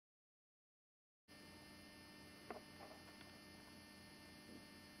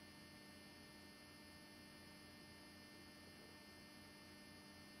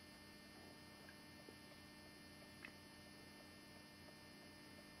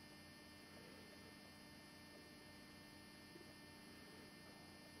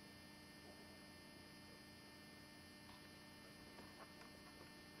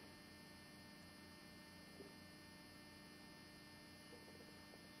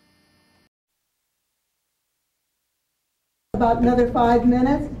About another 5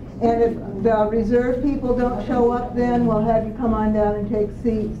 minutes, and if the reserve people don't show up, then we'll have you come on down and take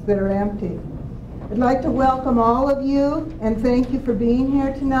seats that are empty. I'd like to welcome all of you and thank you for being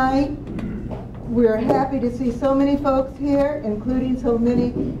here tonight. We're happy to see so many folks here, including so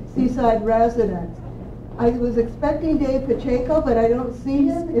many Seaside residents. I was expecting Dave Pacheco, but I don't see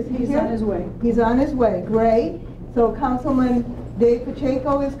him. Is he here? He's on his way. He's on his way. Great. So Councilman Dave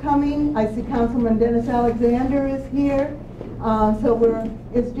Pacheco is coming. I see Councilman Dennis Alexander is here.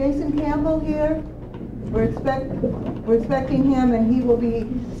 Is Jason Campbell here? We're expecting him, and he will be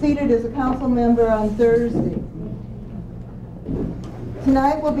seated as a council member on Thursday.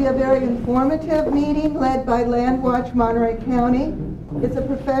 Tonight will be a very informative meeting led by LandWatch Monterey County. It's a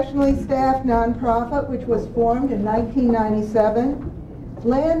professionally staffed nonprofit which was formed in 1997.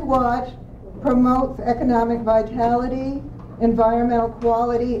 LandWatch promotes economic vitality, environmental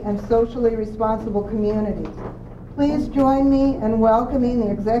quality, and socially responsible communities. Please join me in welcoming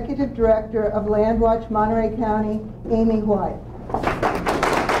the Executive Director of LandWatch Monterey County, Amy White.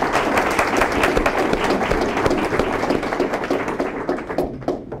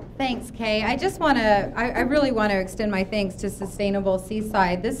 Thanks, Kay. I really want to extend my thanks to Sustainable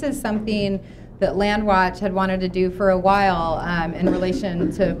Seaside. This is something that LandWatch had wanted to do for a while in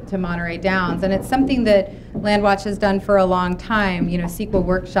relation to Monterey Downs, and it's something that LandWatch has done for a long time. You know, CEQA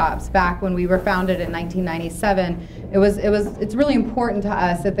workshops back when we were founded in 1997. It's really important to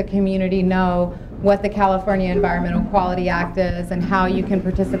us that the community know what the California Environmental Quality Act is and how you can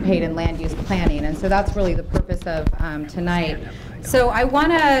participate in land use planning, and so that's really the purpose of tonight. So I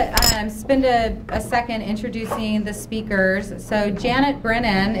want to spend a second introducing the speakers. So Janet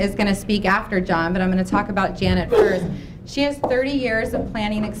Brennan is going to speak after John, but I'm going to talk about Janet first. She has 30 years of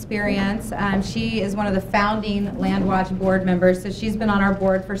planning experience. She is one of the founding LandWatch board members, so she's been on our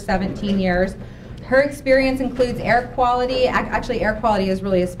board for 17 years. Her experience includes air quality. Actually, air quality is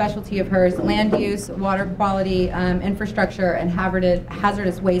really a specialty of hers, land use, water quality, infrastructure, and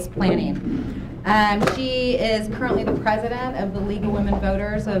hazardous waste planning. She is currently the president of the League of Women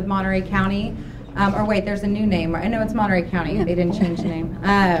Voters of Monterey County. Or wait, there's a new name. I know it's Monterey County. They didn't change the name.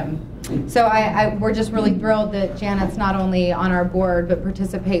 So we're just really thrilled that Janet's not only on our board, but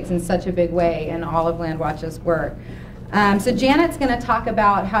participates in such a big way in all of LandWatch's work. So Janet's going to talk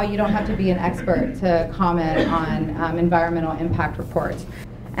about how you don't have to be an expert to comment on environmental impact reports.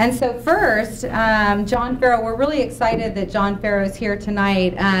 And so first, John Farrow, we're really excited that John Farrow is here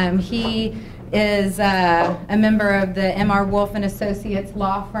tonight. He is a member of the M.R. Wolf & Associates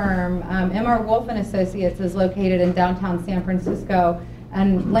law firm. M.R. Wolf & Associates is located in downtown San Francisco,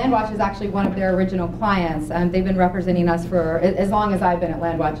 and LandWatch is actually one of their original clients. They've been representing us for as long as I've been at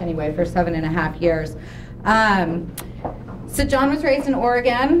LandWatch anyway, for 7.5 years. So John was raised in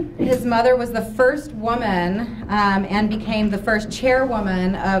Oregon. His mother was the first woman and became the first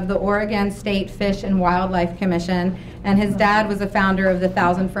chairwoman of the Oregon State Fish and Wildlife Commission. And his dad was a founder of the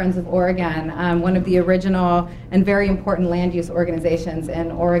Thousand Friends of Oregon, one of the original and very important land use organizations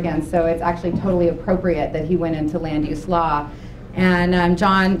in Oregon. So it's actually totally appropriate that he went into land use law. And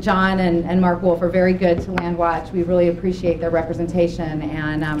John and Mark Wolf are very good to LandWatch. We really appreciate their representation,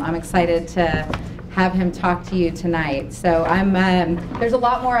 and I'm excited to have him talk to you tonight. So there's a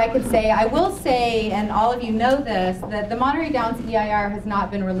lot more I could say. I will say, and all of you know this, that the Monterey Downs EIR has not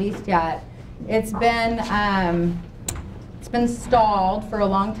been released yet. It's been stalled for a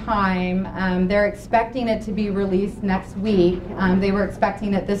long time. They're expecting it to be released next week. They were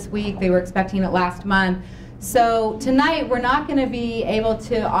expecting it this week. They were expecting it last month. So tonight we're not going to be able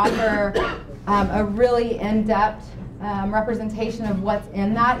to offer a really in-depth representation of what's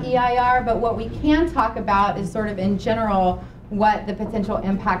in that EIR, but what we can talk about is sort of in general what the potential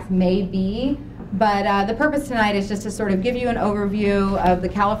impacts may be. But the purpose tonight is just to sort of give you an overview of the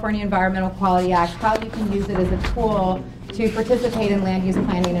California Environmental Quality Act, how you can use it as a tool to participate in land use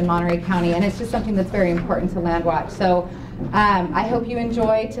planning in Monterey County, and it's just something that's very important to LandWatch. So I hope you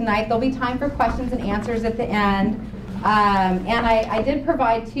enjoy tonight. There'll be time for questions and answers at the end. And I did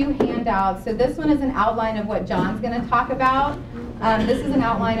provide 2 handouts. So this one is an outline of what John's going to talk about. This is an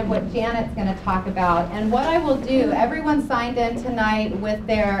outline of what Janet's going to talk about. And what I will do, everyone signed in tonight with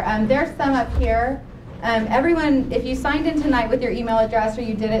there's some up here. Everyone, if you signed in tonight with your email address or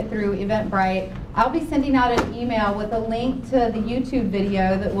you did it through Eventbrite, I'll be sending out an email with a link to the YouTube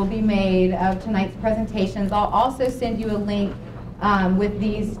video that will be made of tonight's presentations. I'll also send you a link with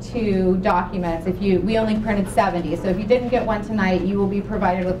these 2 documents. We only printed 70, so if you didn't get one tonight, you will be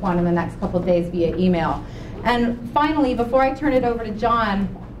provided with one in the next couple of days via email. And finally, before I turn it over to John,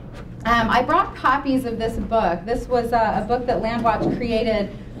 I brought copies of this book. This was a book that LandWatch created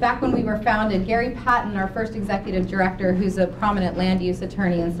back when we were founded, Gary Patton, our first executive director, who's a prominent land use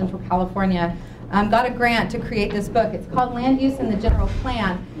attorney in Central California, got a grant to create this book. It's called Land Use and the General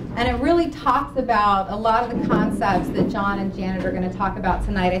Plan, and it really talks about a lot of the concepts that John and Janet are going to talk about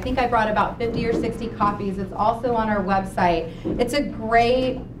tonight. I think I brought about 50 or 60 copies. It's also on our website. It's a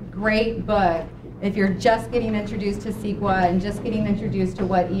great, great book if you're just getting introduced to CEQA and just getting introduced to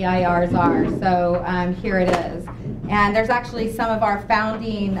what EIRs are. So here it is. And there's actually some of our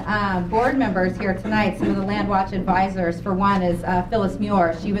founding board members here tonight, some of the LandWatch advisors. For one is Phyllis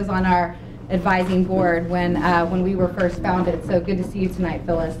Muir. She was on our advising board when we were first founded. So good to see you tonight,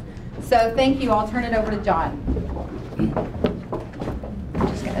 Phyllis. So thank you. I'll turn it over to John. I'm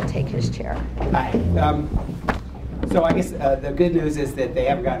just going to take his chair. Hi. So I guess the good news is that they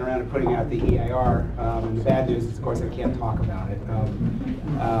haven't gotten around to putting out the EIR, and the bad news is, of course, I can't talk about it.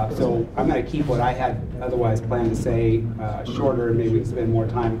 So I'm going to keep what I had otherwise planned to say shorter, and maybe we can spend more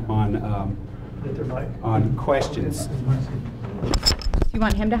time on questions. Do you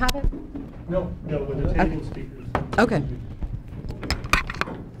want him to have it? No, with the table speakers. Okay.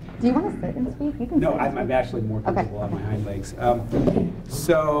 Do you want to sit and speak? You can. No, I'm actually more comfortable on my hind legs.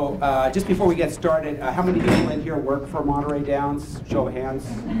 So just before we get started, how many people in here work for Monterey Downs? Show of hands.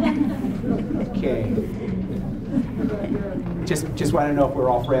 Okay. Just want to know if we're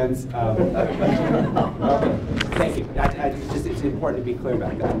all friends. Okay. Thank you. It's important to be clear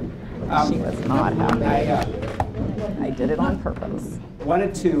about that. She was not happy. I did it on purpose.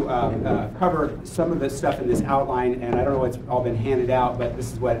 Wanted to cover some of the stuff in this outline, and I don't know what's all been handed out, but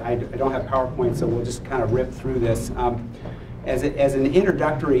this is what I don't have PowerPoint, so we'll just kind of rip through this. As an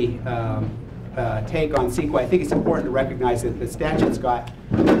introductory take on CEQA, I think it's important to recognize that the statute's got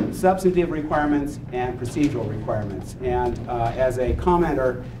substantive requirements and procedural requirements. And as a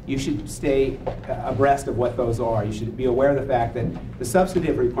commenter, you should stay abreast of what those are. You should be aware of the fact that the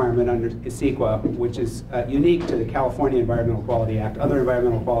substantive requirement under CEQA, which is unique to the California Environmental Quality Act, other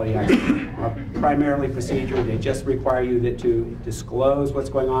environmental quality acts are primarily procedure. They just require you to disclose what's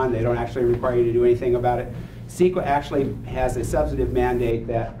going on. They don't actually require you to do anything about it. CEQA actually has a substantive mandate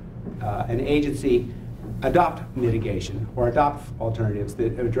that an agency adopt mitigation or adopt alternatives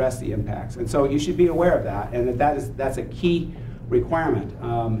that address the impacts. And so you should be aware of that, and that's a key requirement.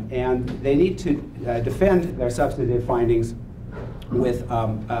 And they need to defend their substantive findings with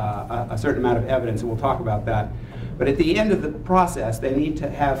a certain amount of evidence, and we'll talk about that. But at the end of the process, they need to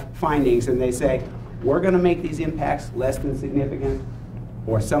have findings, and they say, we're going to make these impacts less than significant,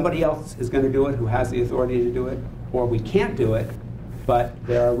 or somebody else is going to do it who has the authority to do it, or we can't do it, but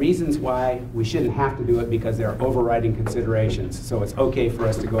there are reasons why we shouldn't have to do it because there are overriding considerations. So it's okay for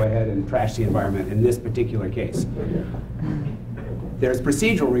us to go ahead and trash the environment in this particular case. There's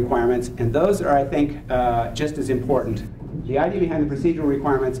procedural requirements, and those are, I think, just as important. The idea behind the procedural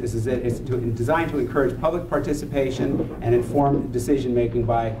requirements is that it's designed to encourage public participation and informed decision-making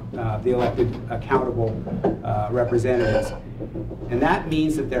by the elected, accountable representatives. And that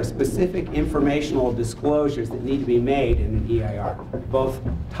means that there are specific informational disclosures that need to be made in an EIR, both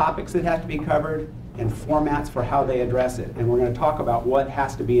topics that have to be covered and formats for how they address it. And we're going to talk about what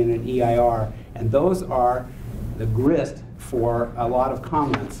has to be in an EIR, and those are the grist for a lot of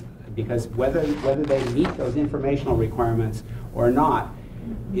comments, because whether they meet those informational requirements or not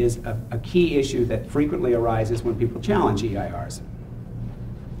is a key issue that frequently arises when people challenge EIRs.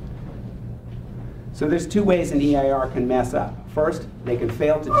 So there's two ways an EIR can mess up. First, they can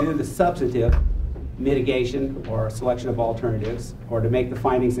fail to do the substantive mitigation or selection of alternatives, or to make the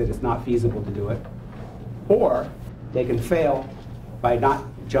findings that it's not feasible to do it. Or they can fail by not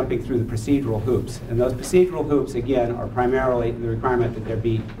jumping through the procedural hoops. And those procedural hoops, again, are primarily the requirement that there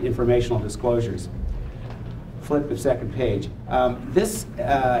be informational disclosures. Flip the second page. This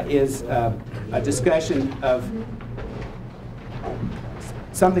is a discussion of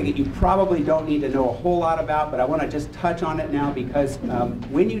something that you probably don't need to know a whole lot about, but I want to just touch on it now because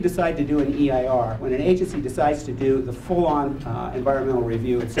when you decide to do an EIR, when an agency decides to do the full-on environmental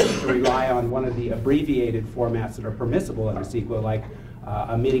review, it's safe to rely on one of the abbreviated formats that are permissible under CEQA, like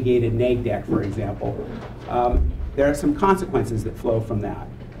a mitigated NAGDEC, for example. There are some consequences that flow from that.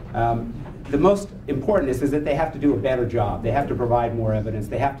 The most important is that they have to do a better job. They have to provide more evidence.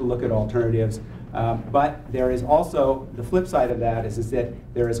 They have to look at alternatives. But there is also, the flip side of that is that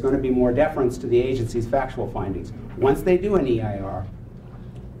there is going to be more deference to the agency's factual findings. Once they do an EIR,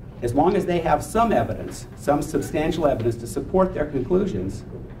 as long as they have some evidence, some substantial evidence to support their conclusions,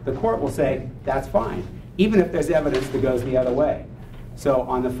 the court will say, that's fine, even if there's evidence that goes the other way. So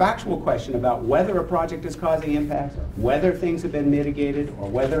on the factual question about whether a project is causing impacts, whether things have been mitigated, or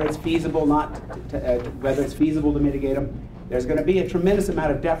whether it's feasible whether it's feasible to mitigate them, there's going to be a tremendous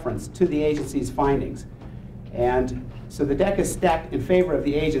amount of deference to the agency's findings. And so the deck is stacked in favor of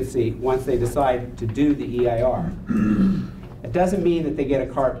the agency once they decide to do the EIR. It doesn't mean that they get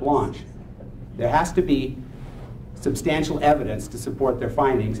a carte blanche. There has to be substantial evidence to support their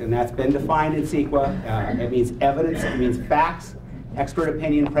findings, and that's been defined in CEQA. It means evidence, it means facts, expert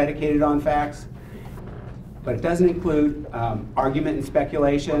opinion predicated on facts, but it doesn't include argument and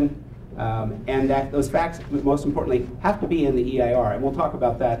speculation, and that those facts, most importantly, have to be in the EIR, and we'll talk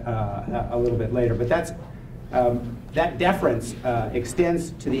about that a little bit later. But that's, that deference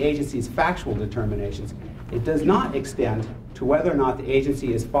extends to the agency's factual determinations. It does not extend to whether or not the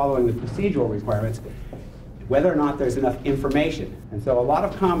agency is following the procedural requirements, whether or not there's enough information. And so a lot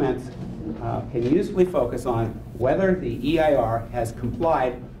of comments can usefully focus on whether the EIR has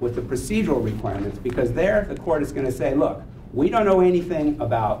complied with the procedural requirements, because there the court is going to say, look, we don't know anything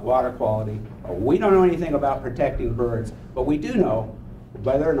about water quality, or we don't know anything about protecting birds, but we do know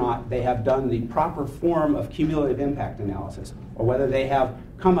whether or not they have done the proper form of cumulative impact analysis, or whether they have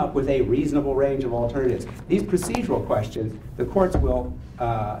come up with a reasonable range of alternatives. These procedural questions, the courts will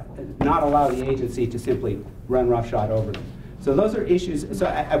not allow the agency to simply run roughshod over them. So those are issues. So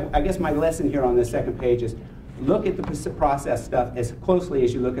I guess my lesson here on this second page is look at the process stuff as closely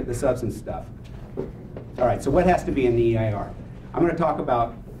as you look at the substance stuff. All right, so what has to be in the EIR? I'm going to talk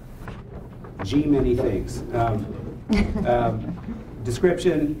about many things.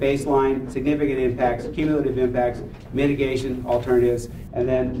 Description, baseline, significant impacts, cumulative impacts, mitigation, alternatives, and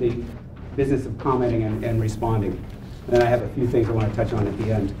then the business of commenting and responding. And then I have a few things I want to touch on at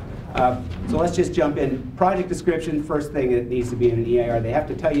the end. So let's just jump in. Project description, first thing that needs to be in an EIR. They have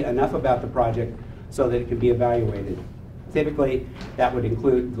to tell you enough about the project so that it can be evaluated. Typically, that would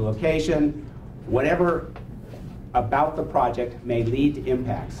include the location, whatever about the project may lead to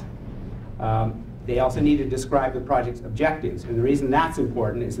impacts. They also need to describe the project's objectives. And the reason that's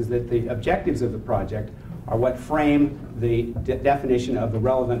important is that the objectives of the project are what frame the definition of the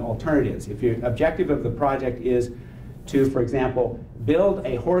relevant alternatives. If your objective of the project is to, for example, build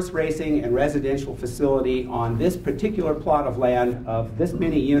a horse racing and residential facility on this particular plot of land of this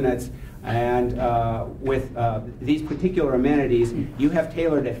many units and with these particular amenities, you have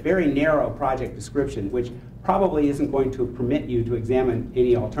tailored a very narrow project description, which probably isn't going to permit you to examine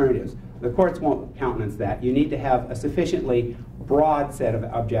any alternatives. The courts won't countenance that. You need to have a sufficiently broad set of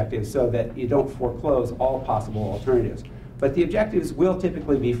objectives so that you don't foreclose all possible alternatives. But the objectives will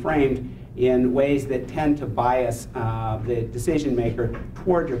typically be framed in ways that tend to bias the decision maker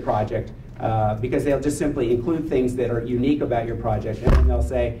toward your project because they'll just simply include things that are unique about your project, and then they'll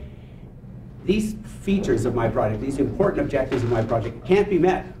say, these features of my project, these important objectives of my project can't be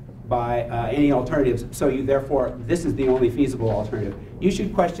met by any alternatives, so therefore this is the only feasible alternative. You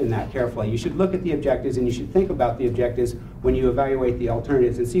should question that carefully. You should look at the objectives and you should think about the objectives when you evaluate the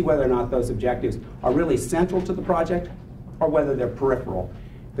alternatives and see whether or not those objectives are really central to the project or whether they're peripheral.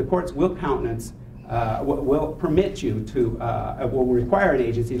 The courts will countenance, will permit you to, will require an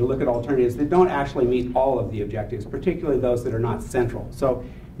agency to look at alternatives that don't actually meet all of the objectives, particularly those that are not central. So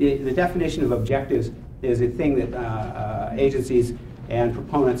the definition of objectives is a thing that agencies and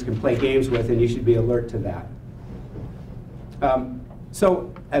proponents can play games with, and you should be alert to that.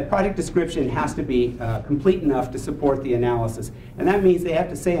 So a project description has to be complete enough to support the analysis. And that means they have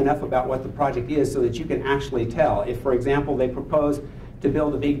to say enough about what the project is so that you can actually tell. If, for example, they propose to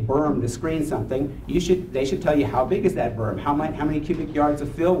build a big berm to screen something, they should tell you how big is that berm, how many cubic yards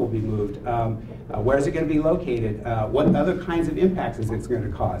of fill will be moved, where is it going to be located, what other kinds of impacts is it going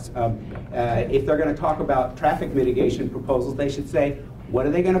to cause. If they're going to talk about traffic mitigation proposals, they should say, what are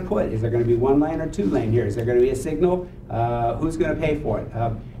they going to put? Is there going to be 1 lane or 2 lane here? Is there going to be a signal? Who's going to pay for it?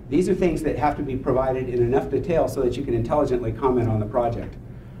 These are things that have to be provided in enough detail so that you can intelligently comment on the project.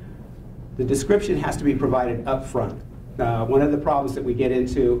 The description has to be provided up front. One of the problems that we get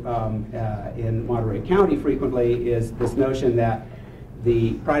into in Monterey County frequently is this notion that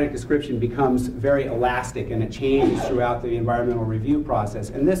the project description becomes very elastic and it changes throughout the environmental review process.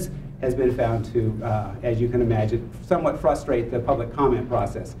 And this has been found to, as you can imagine, somewhat frustrate the public comment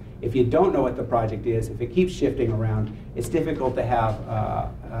process. If you don't know what the project is, if it keeps shifting around, it's difficult to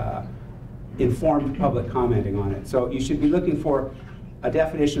have informed public commenting on it. So you should be looking for a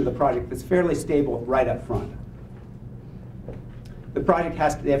definition of the project that's fairly stable right up front. The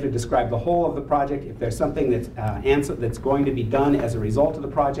project they have to describe the whole of the project. If there's something that's going to be done as a result of the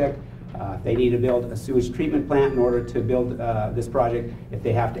project, if they need to build a sewage treatment plant in order to build this project, if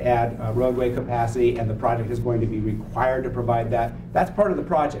they have to add roadway capacity and the project is going to be required to provide that, that's part of the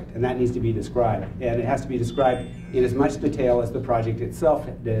project and that needs to be described. And it has to be described in as much detail as the project itself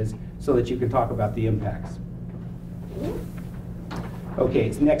does so that you can talk about the impacts.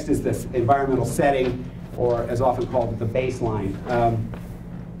 Okay, so next is this environmental setting, or as often called the baseline.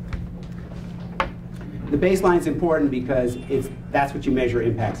 The baseline is important because that's what you measure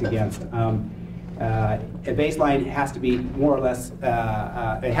impacts against. A baseline has to be more or less,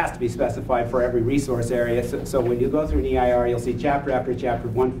 it has to be specified for every resource area. So when you go through an EIR, you'll see chapter after chapter,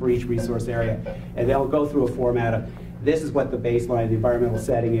 one for each resource area, and they'll go through a format of, this is what the baseline, the environmental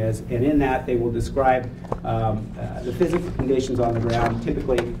setting is, and in that they will describe the physical conditions on the ground,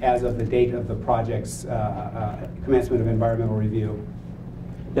 typically as of the date of the project's commencement of environmental review.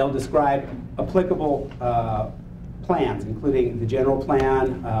 They'll describe applicable plans, including the general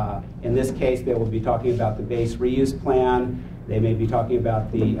plan. In this case, they will be talking about the base reuse plan. They may be talking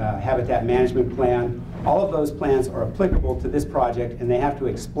about the habitat management plan. All of those plans are applicable to this project, and they have to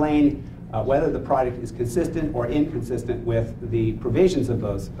explain whether the project is consistent or inconsistent with the provisions of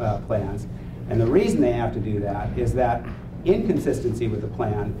those plans. And the reason they have to do that is that inconsistency with the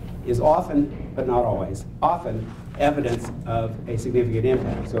plan is often, but not always, often evidence of a significant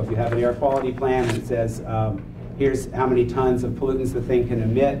impact. So if you have an air quality plan and it says, here's how many tons of pollutants the thing can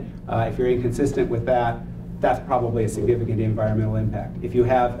emit, if you're inconsistent with that, that's probably a significant environmental impact. If you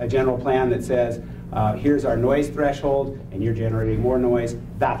have a general plan that says, here's our noise threshold, and you're generating more noise,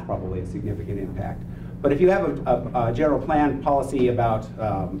 that's probably a significant impact. But if you have a general plan policy about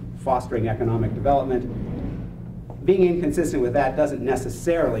fostering economic development, being inconsistent with that doesn't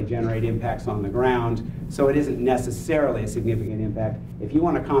necessarily generate impacts on the ground, so it isn't necessarily a significant impact. If you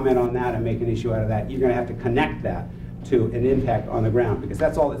want to comment on that and make an issue out of that, you're going to have to connect that to an impact on the ground, because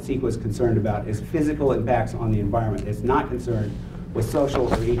that's all that CEQA is concerned about, is physical impacts on the environment. It's not concerned with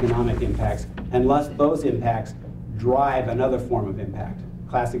social or economic impacts unless those impacts drive another form of impact.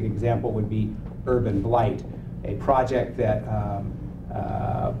 Classic example would be urban blight, a project that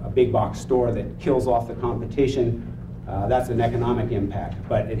a big box store that kills off the competition. That's an economic impact,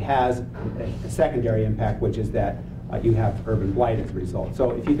 but it has a secondary impact, which is that you have urban blight as a result.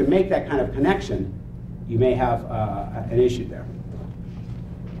 So if you can make that kind of connection, you may have an issue there.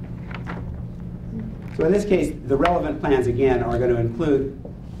 So in this case, the relevant plans, again, are going to include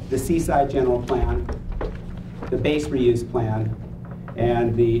the Seaside General Plan, the Base Reuse Plan,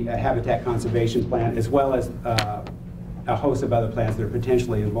 and the Habitat Conservation Plan, as well as a host of other plans that are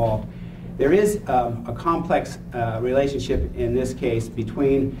potentially involved. There is a complex relationship in this case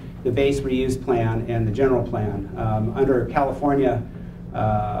between the Base Reuse Plan and the General Plan. Under California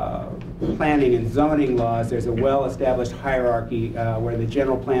planning and zoning laws, there's a well-established hierarchy where the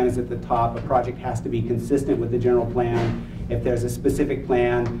general plan is at the top. A project has to be consistent with the general plan. If there's a specific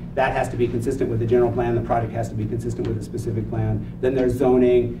plan, that has to be consistent with the general plan. The project has to be consistent with the specific plan. Then there's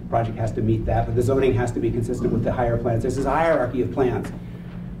zoning. The project has to meet that, but the zoning has to be consistent with the higher plans. There's this hierarchy of plans.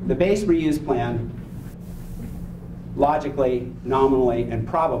 The Base Reuse Plan logically, nominally, and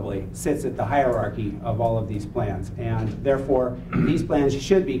probably sits at the hierarchy of all of these plans. And therefore, these plans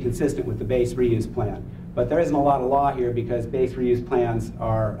should be consistent with the Base Reuse Plan. But there isn't a lot of law here because Base Reuse Plans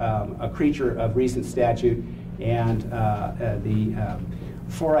are a creature of recent statute, and the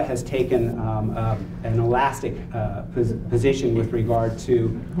FORA has taken an elastic position with regard to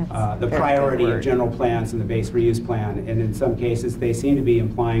the priority of general plans and the Base Reuse Plan. And in some cases, they seem to be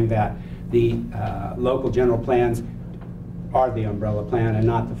implying that the local general plans are the umbrella plan and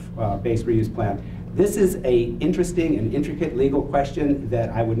not the Base Reuse Plan. This is an interesting and intricate legal question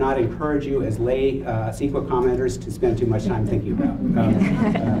that I would not encourage you as lay CEQA commenters to spend too much time thinking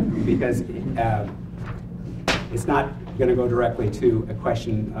about, because it's not going to go directly to a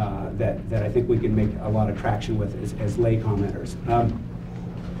question that I think we can make a lot of traction with as lay commenters.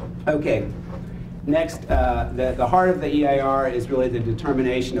 Okay, next, the heart of the EIR is really the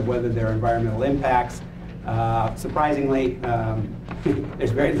determination of whether there are environmental impacts. Surprisingly,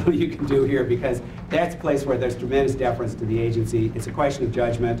 there's very little you can do here because that's a place where there's tremendous deference to the agency. It's a question of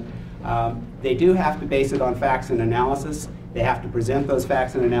judgment. They do have to base it on facts and analysis. They have to present those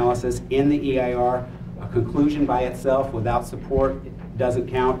facts and analysis in the EIR. A conclusion by itself without support doesn't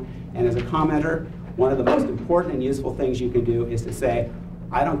count. And as a commenter, one of the most important and useful things you can do is to say,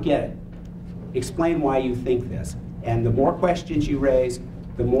 I don't get it. Explain why you think this. And the more questions you raise,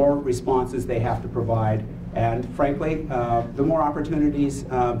 the more responses they have to provide. And frankly, the more opportunities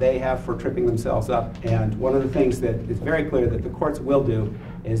they have for tripping themselves up. And one of the things that is very clear that the courts will do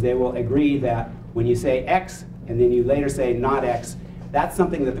is they will agree that when you say X and then you later say not X, that's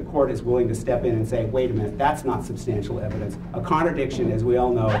something that the court is willing to step in and say, wait a minute, that's not substantial evidence. A contradiction, as we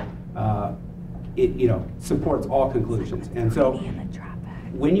all know, it supports all conclusions. And so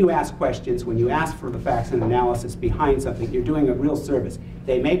when you ask questions, when you ask for the facts and analysis behind something, you're doing a real service.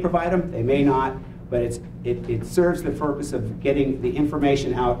 They may provide them, they may not, but it's it serves the purpose of getting the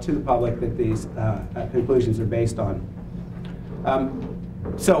information out to the public that these conclusions are based on.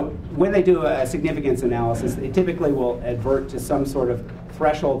 So when they do a significance analysis, they typically will advert to some sort of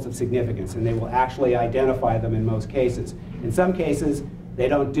thresholds of significance, and they will actually identify them in most cases. In some cases, they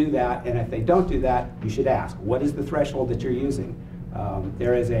don't do that, and if they don't do that, you should ask, what is the threshold that you're using?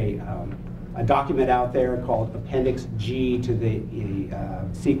 There is a document out there called Appendix G to the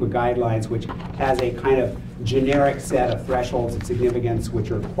CEQA guidelines, which has a kind of generic set of thresholds of significance which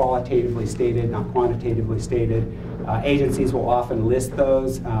are qualitatively stated, not quantitatively stated. Agencies will often list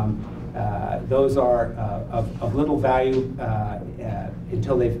those. Those are of little value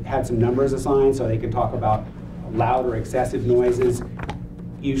until they've had some numbers assigned, so they can talk about loud or excessive noises.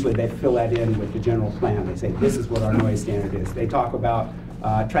 Usually they fill that in with the general plan. They say, this is what our noise standard is. They talk about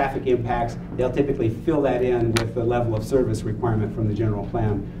traffic impacts. They'll typically fill that in with the level of service requirement from the general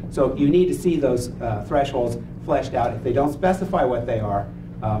plan. So you need to see those thresholds fleshed out. If they don't specify what they are,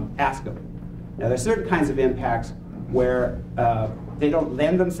 ask them. Now, there's certain kinds of impacts where they don't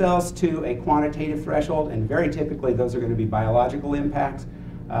lend themselves to a quantitative threshold, and very typically those are going to be biological impacts.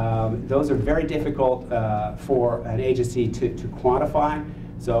 Those are very difficult for an agency to quantify.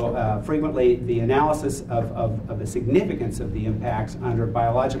 So frequently the analysis of the significance of the impacts under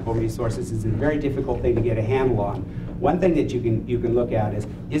biological resources is a very difficult thing to get a handle on. One thing that you can look at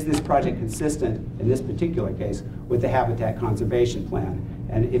is this project consistent, in this particular case, with the Habitat Conservation Plan?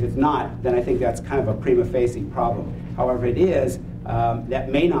 And if it's not, then I think that's kind of a prima facie problem. However, it is, that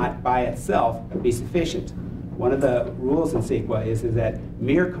may not by itself be sufficient. One of the rules in CEQA is that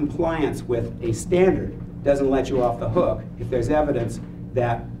mere compliance with a standard doesn't let you off the hook if there's evidence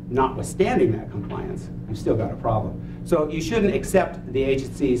that notwithstanding that compliance, you've still got a problem. So you shouldn't accept the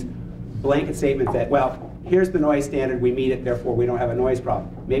agency's blanket statement that, well, here's the noise standard, we meet it, therefore we don't have a noise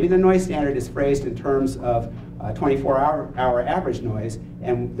problem. Maybe the noise standard is phrased in terms of 24-hour average noise,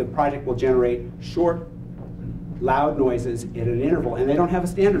 and the project will generate short, loud noises at an interval, and they don't have a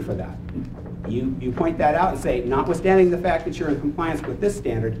standard for that. You point that out and say, notwithstanding the fact that you're in compliance with this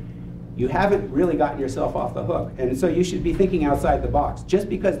standard, you haven't really gotten yourself off the hook. And so you should be thinking outside the box. Just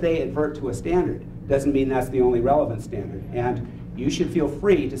because they advert to a standard doesn't mean that's the only relevant standard. And you should feel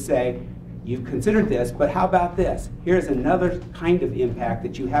free to say, you've considered this, but how about this? Here's another kind of impact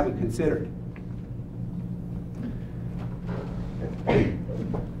that you haven't considered.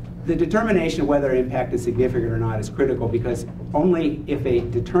 The determination of whether impact is significant or not is critical, because only if they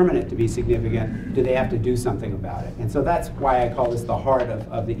determine it to be significant do they have to do something about it. And so that's why I call this the heart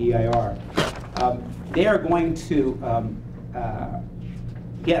of the EIR. They are going to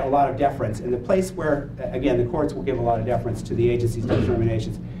get a lot of deference. And the place where, again, the courts will give a lot of deference to the agency's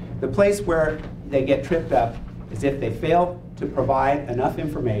determinations. The place where they get tripped up is if they fail to provide enough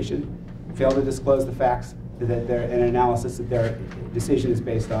information, fail to disclose the facts that an analysis that their decision is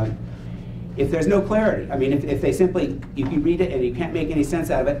based on. If there's no clarity, I mean, if they simply, you can read it and you can't make any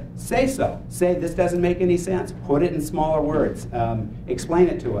sense out of it, say so. Say this doesn't make any sense. Put it in smaller words. Explain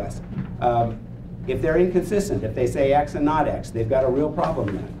it to us. If they're inconsistent, if they say X and not X, they've got a real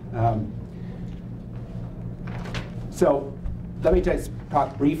problem then. So let me just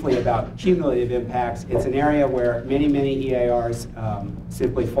talk briefly about cumulative impacts. It's an area where many EIRs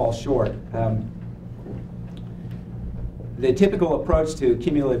simply fall short. The typical approach to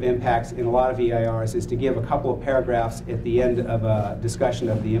cumulative impacts in a lot of EIRs is to give a couple of paragraphs at the end of a discussion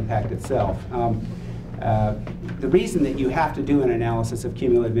of the impact itself. The reason that you have to do an analysis of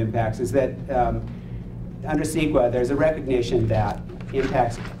cumulative impacts is that under CEQA there's a recognition that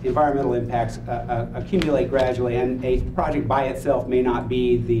impacts, environmental impacts accumulate gradually, and a project by itself may not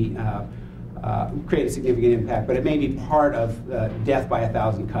be the create a significant impact, but it may be part of death by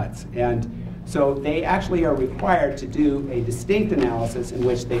 1,000 cuts. And so they actually are required to do a distinct analysis in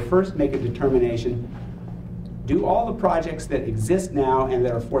which they first make a determination, do all the projects that exist now and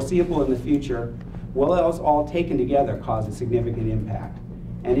that are foreseeable in the future, will those all taken together cause a significant impact?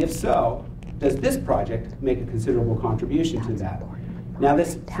 And if so, does this project make a considerable contribution to that? Now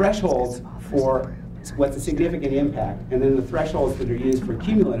this thresholds for what's a significant impact, and then the thresholds that are used for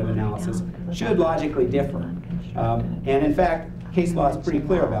cumulative analysis should logically differ. And in fact, case law is pretty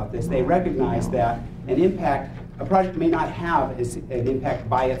clear about this. They recognize that a project may not have an impact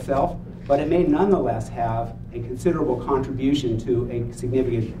by itself, but it may nonetheless have a considerable contribution to a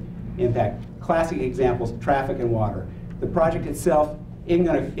significant impact. Classic examples, traffic and water. The project itself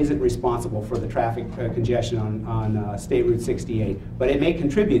isn't responsible for the traffic congestion on State Route 68, but it may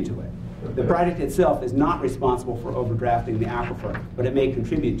contribute to it. The project itself is not responsible for overdrafting the aquifer, but it may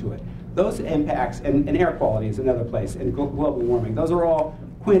contribute to it. Those impacts, and air quality is another place, and global warming, those are all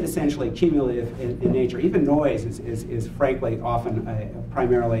quintessentially cumulative in nature. Even noise is frankly often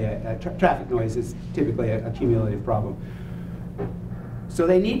primarily traffic noise is typically a cumulative problem. So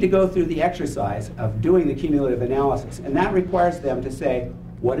they need to go through the exercise of doing the cumulative analysis, and that requires them to say,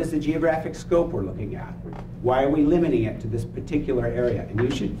 what is the geographic scope we're looking at? Why are we limiting it to this particular area? And you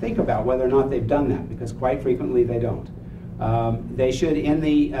should think about whether or not they've done that, because quite frequently they don't. They should, in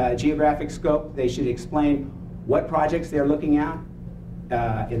the geographic scope, they should explain what projects they're looking at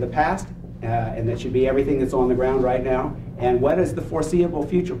in the past, and that should be everything that's on the ground right now, and what is the foreseeable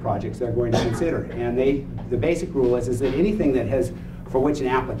future projects they're going to consider. And the basic rule is that anything that has, for which an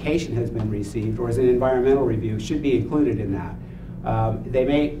application has been received or is an environmental review, should be included in that. They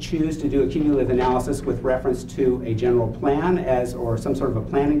may choose to do a cumulative analysis with reference to a general plan or some sort of a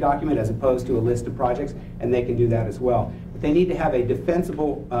planning document as opposed to a list of projects, and they can do that as well. But they need to have a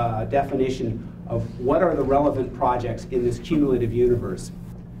defensible definition of what are the relevant projects in this cumulative universe.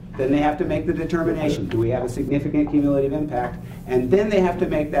 Then they have to make the determination, do we have a significant cumulative impact? And then they have to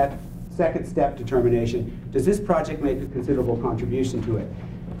make that second step determination, does this project make a considerable contribution to it?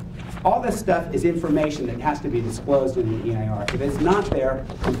 All this stuff is information that has to be disclosed in the EIR. If it's not there,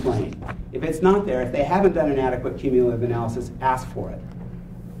 complain. If it's not there, if they haven't done an adequate cumulative analysis, ask for it.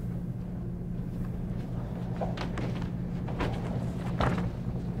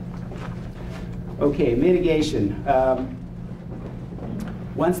 Okay, mitigation.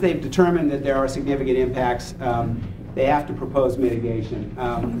 Once they've determined that there are significant impacts, they have to propose mitigation.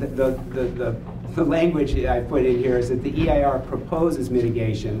 The language I put in here is that the EIR proposes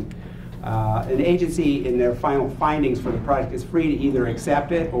mitigation. An agency in their final findings for the project is free to either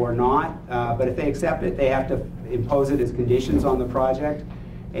accept it or not, but if they accept it, they have to impose it as conditions on the project,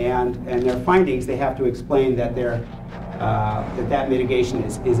 and their findings, they have to explain that that mitigation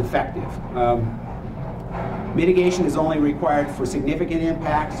is effective. Mitigation is only required for significant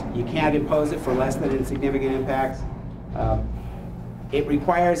impacts. You can't impose it for less than insignificant impacts. It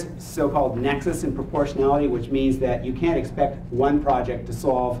requires so-called nexus and proportionality, which means that you can't expect one project to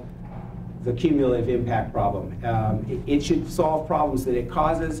solve the cumulative impact problem. It should solve problems that it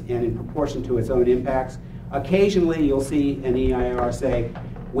causes and in proportion to its own impacts. Occasionally, you'll see an EIR say,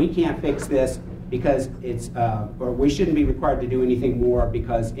 we can't fix this because or we shouldn't be required to do anything more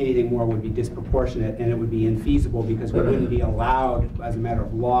because anything more would be disproportionate and it would be infeasible because we wouldn't be allowed, as a matter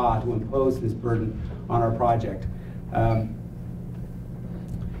of law, to impose this burden on our project.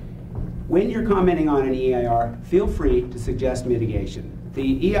 When you're commenting on an EIR, feel free to suggest mitigation.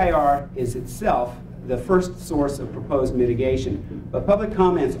 The EIR is itself the first source of proposed mitigation, but public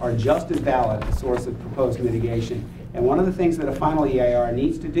comments are just as valid a source of proposed mitigation. And one of the things that a final EIR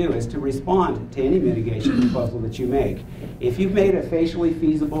needs to do is to respond to any mitigation proposal that you make. If you've made a facially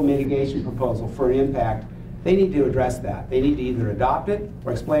feasible mitigation proposal for an impact, they need to address that. They need to either adopt it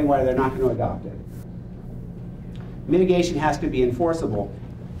or explain why they're not going to adopt it. Mitigation has to be enforceable.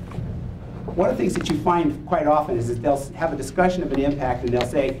 One of the things that you find quite often is that they'll have a discussion of an impact and they'll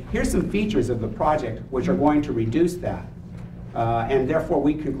say, here's some features of the project which are going to reduce that. And therefore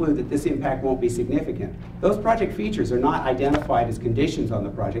we conclude that this impact won't be significant. Those project features are not identified as conditions on the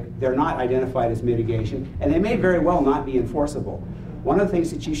project. They're not identified as mitigation, and they may very well not be enforceable. One of the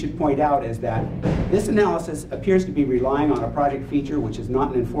things that you should point out is that this analysis appears to be relying on a project feature which is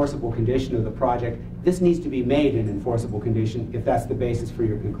not an enforceable condition of the project. This needs to be made an enforceable condition if that's the basis for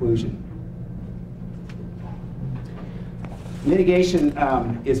your conclusion. Mitigation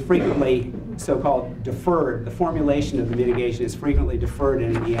is frequently so-called deferred. The formulation of the mitigation is frequently deferred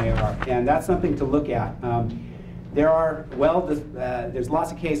in an EIR, and that's something to look at. There's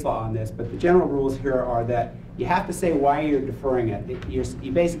lots of case law on this, but the general rules here are that you have to say why you're deferring it.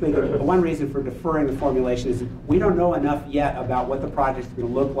 You basically, the one reason for deferring the formulation is we don't know enough yet about what the project's going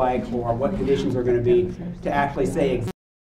to look like or what conditions are going to be to actually say exactly